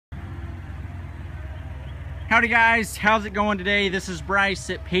Howdy guys, how's it going today? This is Bryce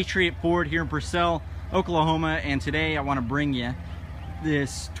at Patriot Ford here in Purcell, Oklahoma, and today I want to bring you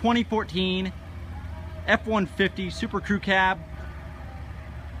this 2014 F-150 Super Crew Cab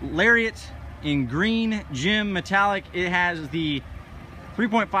Lariat in green gem metallic. It has the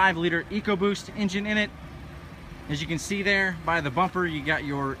 3.5 liter EcoBoost engine in it. As you can see there by the bumper, you got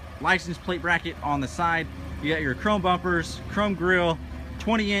your license plate bracket on the side. You got your chrome bumpers, chrome grille,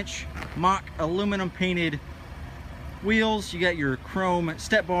 20-inch mock aluminum painted wheels. You got your chrome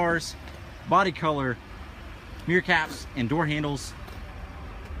step bars, body color, mirror caps, and door handles.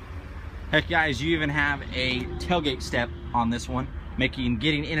 Heck guys, you even have a tailgate step on this one, making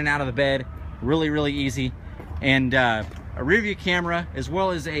getting in and out of the bed really easy. And a rear view camera, as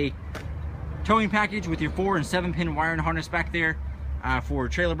well as a towing package with your 4 and 7 pin wiring harness back there for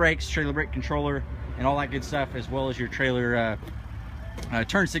trailer brakes, trailer brake controller, and all that good stuff, as well as your trailer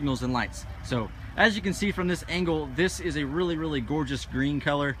turn signals and lights. So as you can see from this angle, this is a really gorgeous green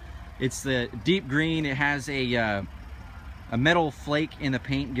color. It's the deep green. It has a metal flake in the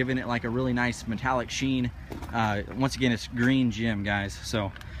paint, giving it like a really nice metallic sheen. Once again, it's green gem, guys.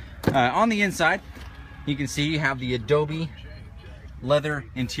 So on the inside, you can see you have the Adobe leather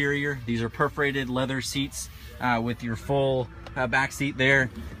interior. These are perforated leather seats with your full back seat there.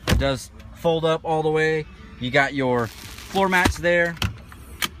 It does fold up all the way. You got your floor mats there,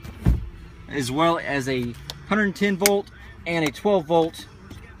 as well as a 110 volt and a 12 volt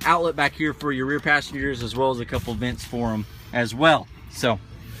outlet back here for your rear passengers, as well as a couple vents for them as well. So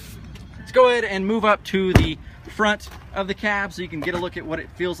let's go ahead and move up to the front of the cab so you can get a look at what it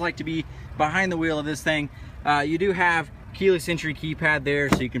feels like to be behind the wheel of this thing. You do have keyless entry keypad there,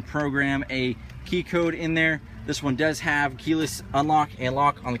 so you can program a key code in there. This one does have keyless unlock and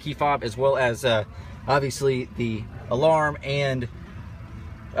lock on the key fob, as well as obviously the alarm and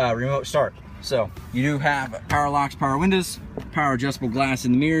remote start. So you do have power locks, power windows, power adjustable glass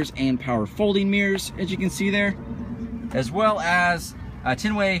in the mirrors, and power folding mirrors, as you can see there, as well as a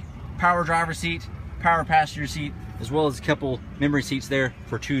 10-way power driver seat, power passenger seat, as well as a couple memory seats there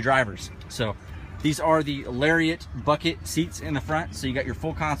for 2 drivers. So these are the Lariat bucket seats in the front. So you got your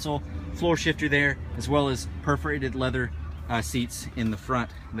full console, floor shifter there, as well as perforated leather seats in the front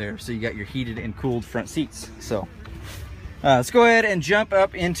there. So you got your heated and cooled front seats. So let's go ahead and jump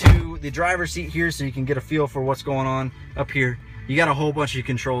up into the driver's seat here so you can get a feel for what's going on up here. You got a whole bunch of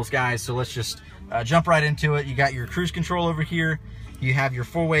controls, guys, so let's just jump right into it. You got your cruise control over here. You have your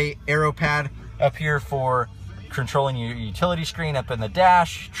 4-way arrow pad up here for controlling your utility screen up in the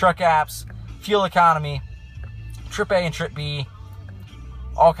dash, truck apps, fuel economy, trip A and trip B,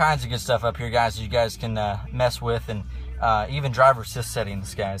 all kinds of good stuff up here, guys, that you guys can mess with, and even driver assist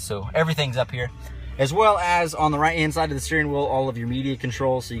settings, guys. So everything's up here. As well as on the right hand side of the steering wheel, all of your media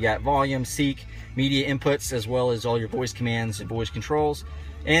controls. So you got volume, seek, media inputs, as well as all your voice commands and voice controls,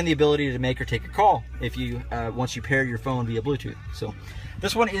 and the ability to make or take a call if you once you pair your phone via Bluetooth. So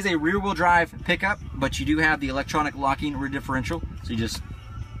this one is a rear wheel drive pickup, but you do have the electronic locking rear differential. So you just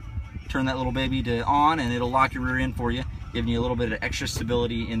turn that little baby to on and it'll lock your rear end for you, giving you a little bit of extra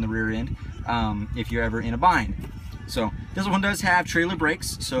stability in the rear end if you're ever in a bind. So this one does have trailer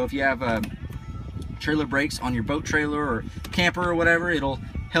brakes. So if you have trailer brakes on your boat trailer or camper or whatever, it'll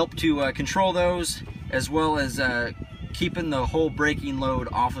help to control those, as well as keeping the whole braking load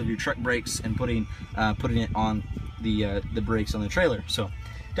off of your truck brakes and putting it on the brakes on the trailer. So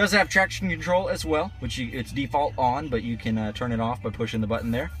it does have traction control as well, which it's default on, but you can turn it off by pushing the button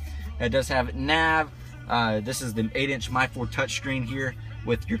there. It does have nav. This is the 8-inch My4 touchscreen here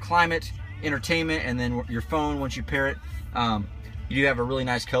with your climate, entertainment, and then your phone once you pair it. You do have a really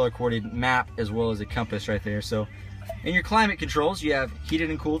nice color-coordinated map, as well as a compass right there. So in your climate controls, you have heated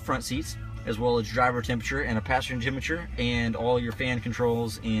and cooled front seats, as well as driver temperature and a passenger temperature, and all your fan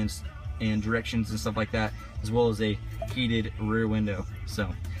controls and directions and stuff like that, as well as a heated rear window. So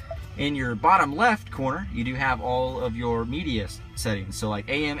in your bottom left corner, you do have all of your media settings. So like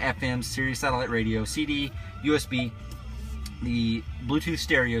AM, FM, Sirius satellite radio, CD, USB, the Bluetooth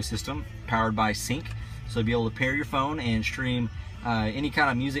stereo system powered by Sync. So you'll be able to pair your phone and stream any kind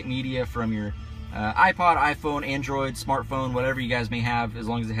of music media from your iPod, iPhone, Android, smartphone, whatever you guys may have, as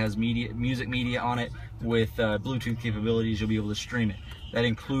long as it has music media on it with Bluetooth capabilities, you'll be able to stream it. That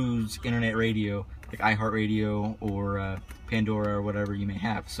includes internet radio, like iHeartRadio or Pandora or whatever you may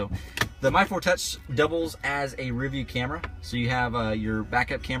have. So the My4 Touch doubles as a rear view camera. So you have your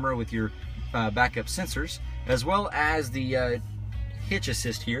backup camera with your backup sensors, as well as the hitch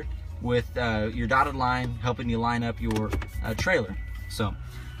assist here with your dotted line helping you line up your trailer. So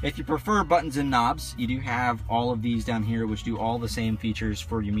If you prefer buttons and knobs, you do have all of these down here, which do all the same features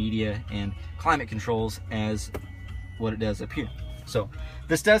for your media and climate controls as what it does up here. So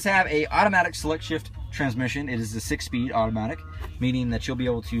this does have a automatic select shift transmission. It is a 6-speed automatic, meaning that you'll be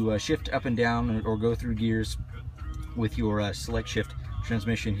able to shift up and down or go through gears with your select shift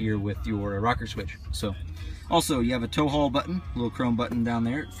transmission here with your rocker switch. So also you have a tow haul button, a little chrome button down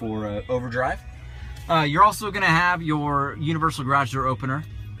there for overdrive. You're also going to have your universal garage door opener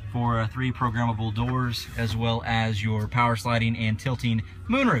for 3 programmable doors, as well as your power sliding and tilting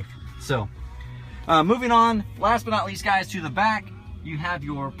moonroof. So moving on, last but not least, guys, to the back, you have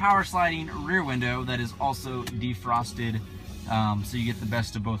your power sliding rear window that is also defrosted, so you get the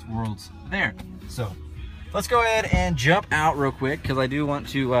best of both worlds there. So let's go ahead and jump out real quick, because I do want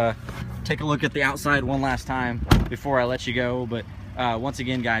to take a look at the outside one last time before I let you go. But once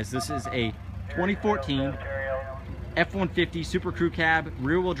again, guys, this is a 2014 F-150 Super Crew Cab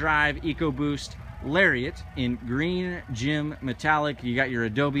rear-wheel drive EcoBoost Lariat in green gym metallic. You got your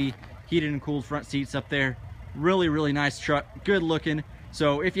Adobe heated and cooled front seats up there. Really, really nice truck, good looking.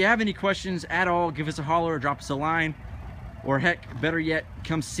 So if you have any questions at all, give us a holler or drop us a line, or heck, better yet,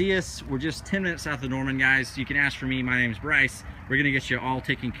 come see us. We're just 10 minutes south of Norman, guys. You can ask for me. My name's Bryce. We're gonna get you all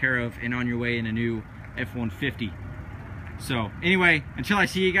taken care of and on your way in a new F-150. So anyway, until I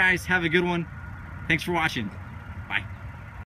see you guys, have a good one. Thanks for watching.